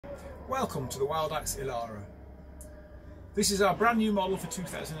Welcome to the WildAx Elara. This is our brand new model for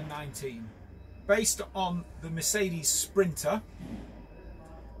 2019. Based on the Mercedes Sprinter,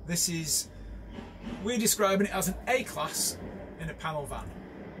 we're describing it as an A-class in a panel van.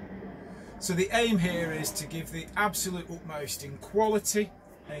 So the aim here is to give the absolute utmost in quality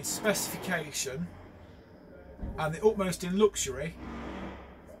and in specification and the utmost in luxury,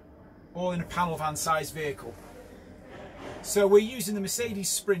 all in a panel van sized vehicle. So we're using the Mercedes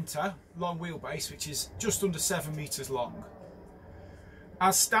Sprinter long wheelbase, which is just under 7 metres long.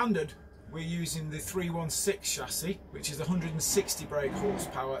 As standard, we're using the 316 chassis, which is 160 brake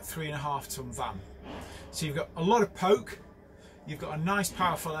horsepower, 3.5 tonne van. So you've got a lot of poke, you've got a nice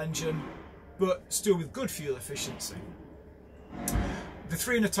powerful engine, but still with good fuel efficiency. The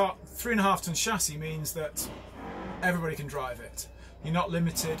 3.5 tonne chassis means that everybody can drive it. You're not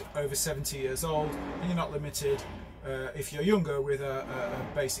limited over 70 years old, and you're not limited if you're younger with a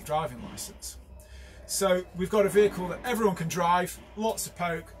basic driving licence. So we've got a vehicle that everyone can drive, lots of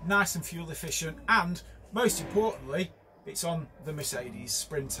poke, nice and fuel efficient, and most importantly, it's on the Mercedes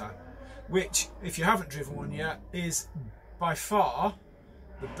Sprinter, which, if you haven't driven one yet, is by far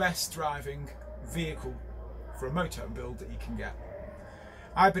the best driving vehicle for a motorhome build that you can get.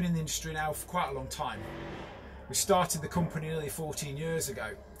 I've been in the industry now for quite a long time. We started the company nearly 14 years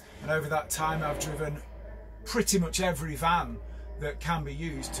ago, and over that time I've driven pretty much every van that can be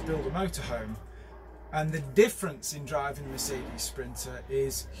used to build a motorhome, and the difference in driving the Mercedes Sprinter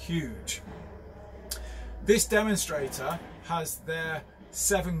is huge. This demonstrator has their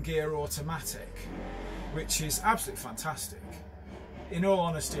 7-gear automatic, which is absolutely fantastic. In all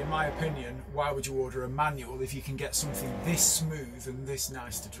honesty, in my opinion, why would you order a manual if you can get something this smooth and this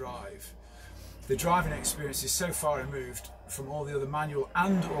nice to drive? The driving experience is so far removed from all the other manual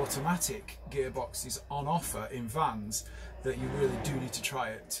and automatic gearboxes on offer in vans that you really do need to try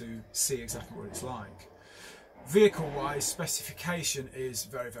it to see exactly what it's like. Vehicle-wise, specification is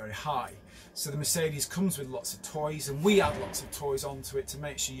very, very high. So the Mercedes comes with lots of toys, and we add lots of toys onto it to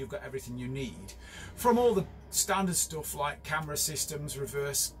make sure you've got everything you need. From all the standard stuff like camera systems,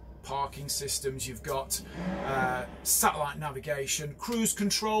 reverse parking systems, you've got satellite navigation, cruise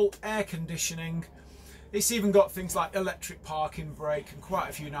control, air conditioning. It's even got things like electric parking brake and quite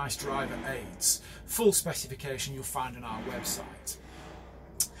a few nice driver aids. Full specification you'll find on our website.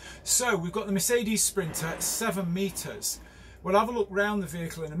 So we've got the Mercedes Sprinter, 7 metres. We'll have a look round the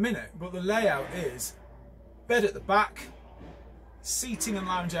vehicle in a minute, but the layout is bed at the back, seating and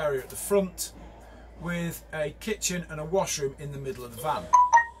lounge area at the front, with a kitchen and a washroom in the middle of the van.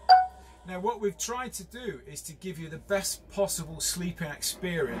 Now, what we've tried to do is to give you the best possible sleeping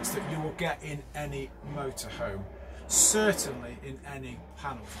experience that you will get in any motorhome, certainly in any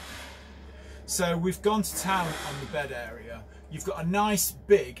panel van. So we've gone to town on the bed area. You've got a nice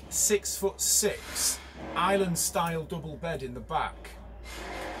big 6'6" island style double bed in the back.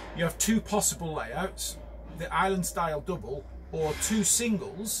 You have 2 possible layouts, the island style double or 2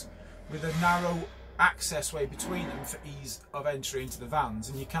 singles with a narrow access way between them for ease of entry into the vans,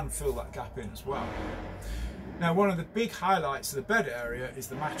 and you can fill that gap in as well. Now, one of the big highlights of the bed area is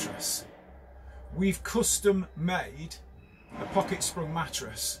the mattress. We've custom made a pocket sprung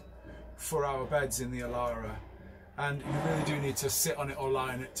mattress for our beds in the Elara, and you really do need to sit on it or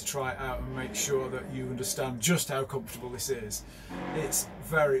lie on it to try it out and make sure that you understand just how comfortable this is. It's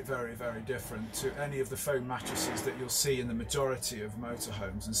very, very, very different to any of the foam mattresses that you'll see in the majority of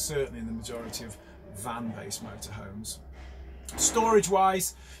motorhomes, and certainly in the majority of van-based motorhomes. Storage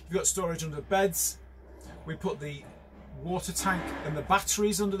wise, you've got storage under the beds. We put the water tank and the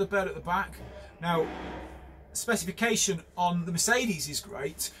batteries under the bed at the back. Now, specification on the Mercedes is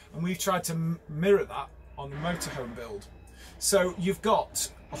great, and we've tried to mirror that on the motorhome build. So you've got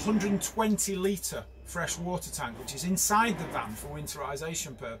a 120 litre fresh water tank, which is inside the van for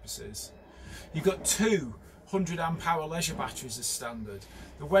winterisation purposes. You've got 2 100 amp hour leisure batteries as standard.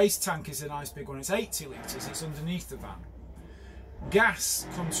 The waste tank is a nice big one, it's 80 litres, it's underneath the van. Gas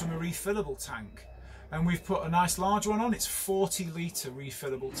comes from a refillable tank, and we've put a nice large one on. It's 40 litre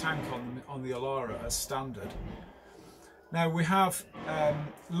refillable tank on the Elara as standard. Now we have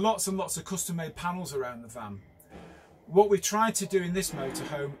lots and lots of custom made panels around the van. What we've tried to do in this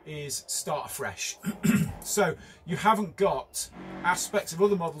motorhome is start afresh. So you haven't got aspects of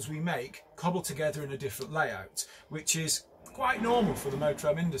other models we make cobbled together in a different layout, which is quite normal for the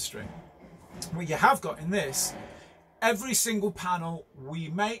motorhome industry. What you have got in this, every single panel we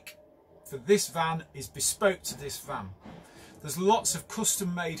make for this van is bespoke to this van. There's lots of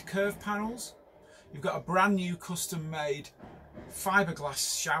custom made curved panels. You've got a brand new custom made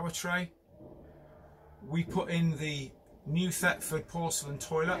fiberglass shower tray. We put in the new Thetford porcelain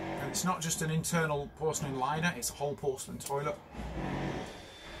toilet, and it's not just an internal porcelain liner, it's a whole porcelain toilet.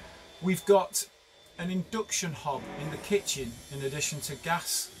 We've got an induction hob in the kitchen in addition to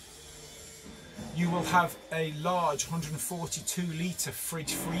gas. You will have a large 142 litre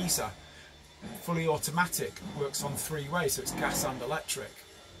fridge freezer, fully automatic, works on 3 ways, so it's gas and electric.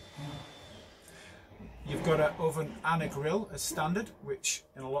 You've got an oven and a grill as standard, which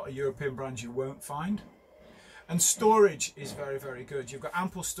in a lot of European brands you won't find. And storage is very, very good. You've got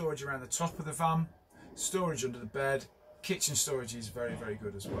ample storage around the top of the van, storage under the bed, kitchen storage is very, very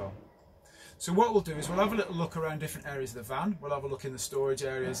good as well. So what we'll do is we'll have a little look around different areas of the van, we'll have a look in the storage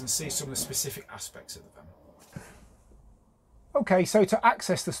areas and see some of the specific aspects of the van. Okay, so to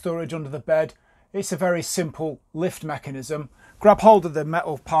access the storage under the bed, it's a very simple lift mechanism. Grab hold of the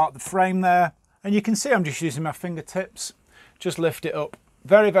metal part of the frame there, and you can see I'm just using my fingertips. Just lift it up.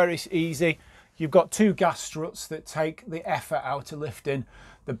 Very, very easy. You've got 2 gas struts that take the effort out of lifting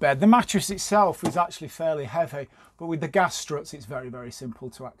the bed. The mattress itself is actually fairly heavy, but with the gas struts it's very, very simple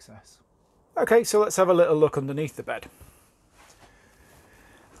to access. Okay, so let's have a little look underneath the bed.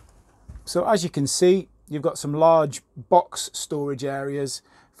 So as you can see, you've got some large box storage areas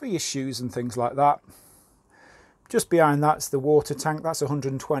for your shoes and things like that. Just behind that's the water tank, that's a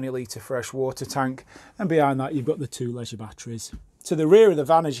 120 litre fresh water tank, and behind that you've got the 2 leisure batteries. To the rear of the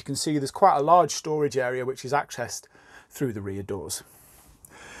van, as you can see, there's quite a large storage area which is accessed through the rear doors.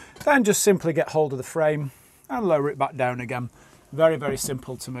 Then just simply get hold of the frame and lower it back down again. Very, very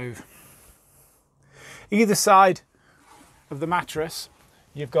simple to move. Either side of the mattress,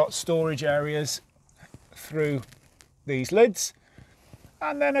 you've got storage areas through these lids.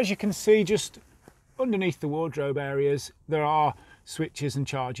 And then as you can see, just underneath the wardrobe areas, there are switches and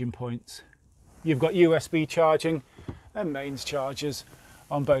charging points. You've got USB charging and mains chargers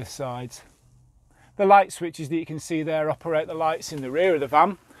on both sides. The light switches that you can see there operate the lights in the rear of the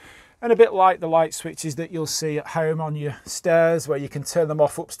van, and a bit like the light switches that you'll see at home on your stairs, where you can turn them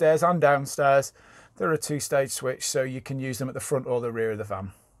off upstairs and downstairs. They're a 2-stage switch, so you can use them at the front or the rear of the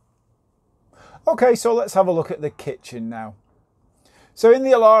van. Okay, so let's have a look at the kitchen now. So in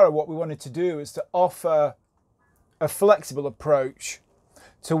the Elara, what we wanted to do is to offer a flexible approach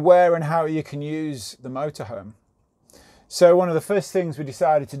to where and how you can use the motorhome. So one of the first things we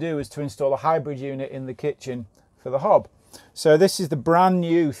decided to do is to install a hybrid unit in the kitchen for the hob. So this is the brand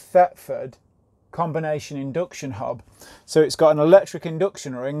new Thetford combination induction hob. So it's got an electric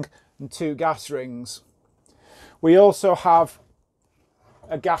induction ring and 2 gas rings. We also have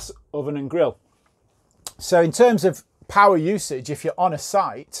a gas oven and grill. So in terms of power usage, if you're on a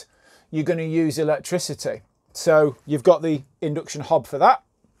site, you're going to use electricity. So you've got the induction hob for that.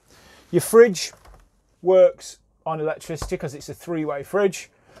 Your fridge works on electricity because it's a 3-way fridge.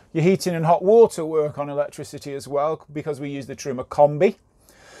 Your heating and hot water work on electricity as well because we use the Truma Combi.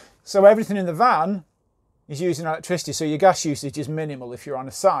 So everything in the van is using electricity, so your gas usage is minimal if you're on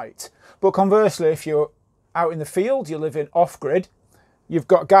a site. But conversely, if you're out in the field, you're living off-grid, you've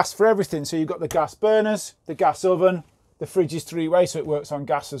got gas for everything. So you've got the gas burners, the gas oven, the fridge is 3-way, so it works on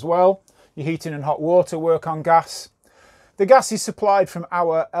gas as well. Your heating and hot water work on gas. The gas is supplied from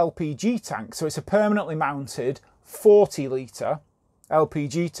our LPG tank, so it's a permanently mounted 40 litre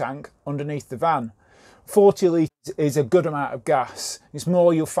LPG tank underneath the van. 40 litres is a good amount of gas. It's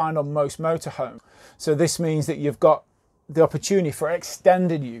more you'll find on most motorhomes. So this means that you've got the opportunity for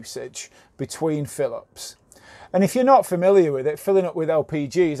extended usage between fill-ups. And if you're not familiar with it, filling up with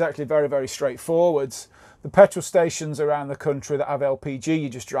LPG is actually very, very straightforward. The petrol stations around the country that have LPG, you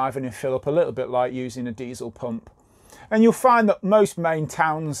just drive in and fill up a little bit like using a diesel pump. And you'll find that most main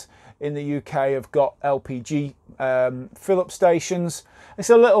towns in the UK have got LPG fill-up stations. It's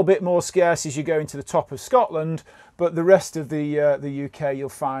a little bit more scarce as you go into the top of Scotland, but the rest of the UK you'll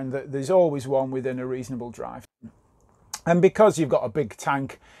find that there's always one within a reasonable drive. And because you've got a big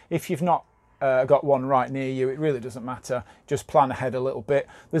tank, if you've not got one right near you, it really doesn't matter. Just plan ahead a little bit.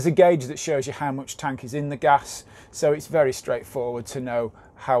 There's a gauge that shows you how much tank is in the gas, so it's very straightforward to know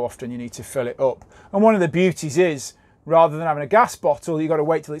how often you need to fill it up. And one of the beauties is, rather than having a gas bottle, you've got to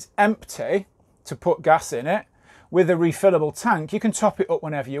wait till it's empty to put gas in it. With a refillable tank, you can top it up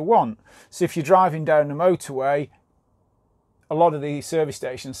whenever you want. So if you're driving down the motorway, a lot of the service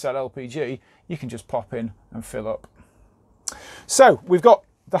stations sell LPG, you can just pop in and fill up. So we've got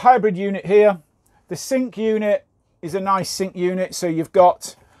the hybrid unit here. The sink unit is a nice sink unit. So you've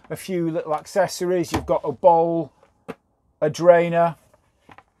got a few little accessories. You've got a bowl, a drainer,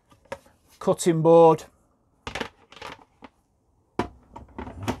 cutting board,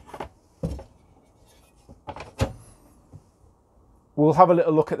 We'll have a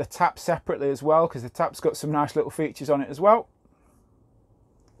little look at the tap separately as well, because the tap's got some nice little features on it as well.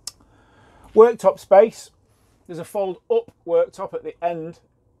 Worktop space. There's a fold up worktop at the end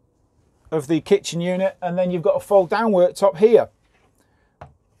of the kitchen unit, and then you've got a fold down worktop here.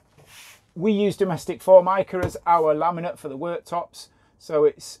 We use domestic formica as our laminate for the worktops, so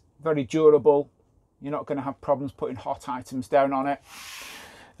it's very durable. You're not going to have problems putting hot items down on it.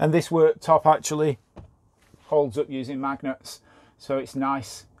 And this worktop actually holds up using magnets, so it's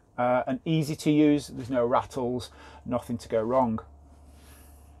nice and easy to use. There's no rattles, nothing to go wrong.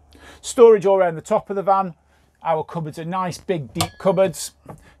 Storage all around the top of the van. Our cupboards are nice, big, deep cupboards.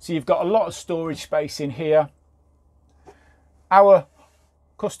 So you've got a lot of storage space in here. Our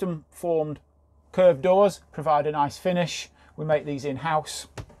custom formed curved doors provide a nice finish. We make these in-house.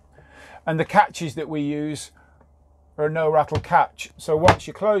 And the catches that we use are a no rattle catch. So once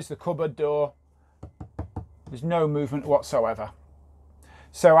you close the cupboard door, there's no movement whatsoever.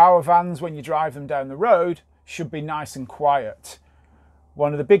 So our vans, when you drive them down the road, should be nice and quiet.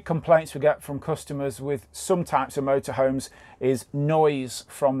 One of the big complaints we get from customers with some types of motorhomes is noise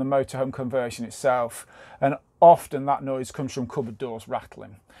from the motorhome conversion itself. And often that noise comes from cupboard doors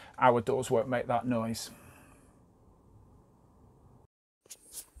rattling. Our doors won't make that noise.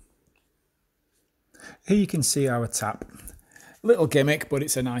 Here you can see our tap. Little gimmick, but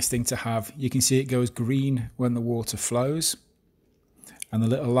it's a nice thing to have. You can see it goes green when the water flows, and the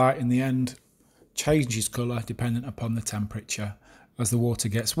little light in the end changes colour dependent upon the temperature. As the water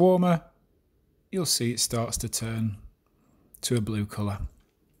gets warmer, you'll see it starts to turn to a blue colour.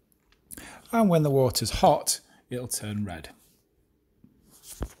 And when the water's hot, it'll turn red.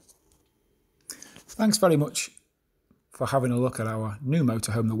 Thanks very much for having a look at our new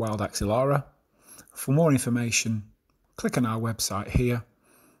motorhome, the WildAx Elara. For more information, click on our website here,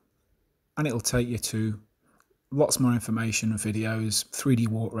 and it'll take you to lots more information and videos, 3D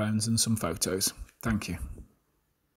walk rounds and some photos. Thank you.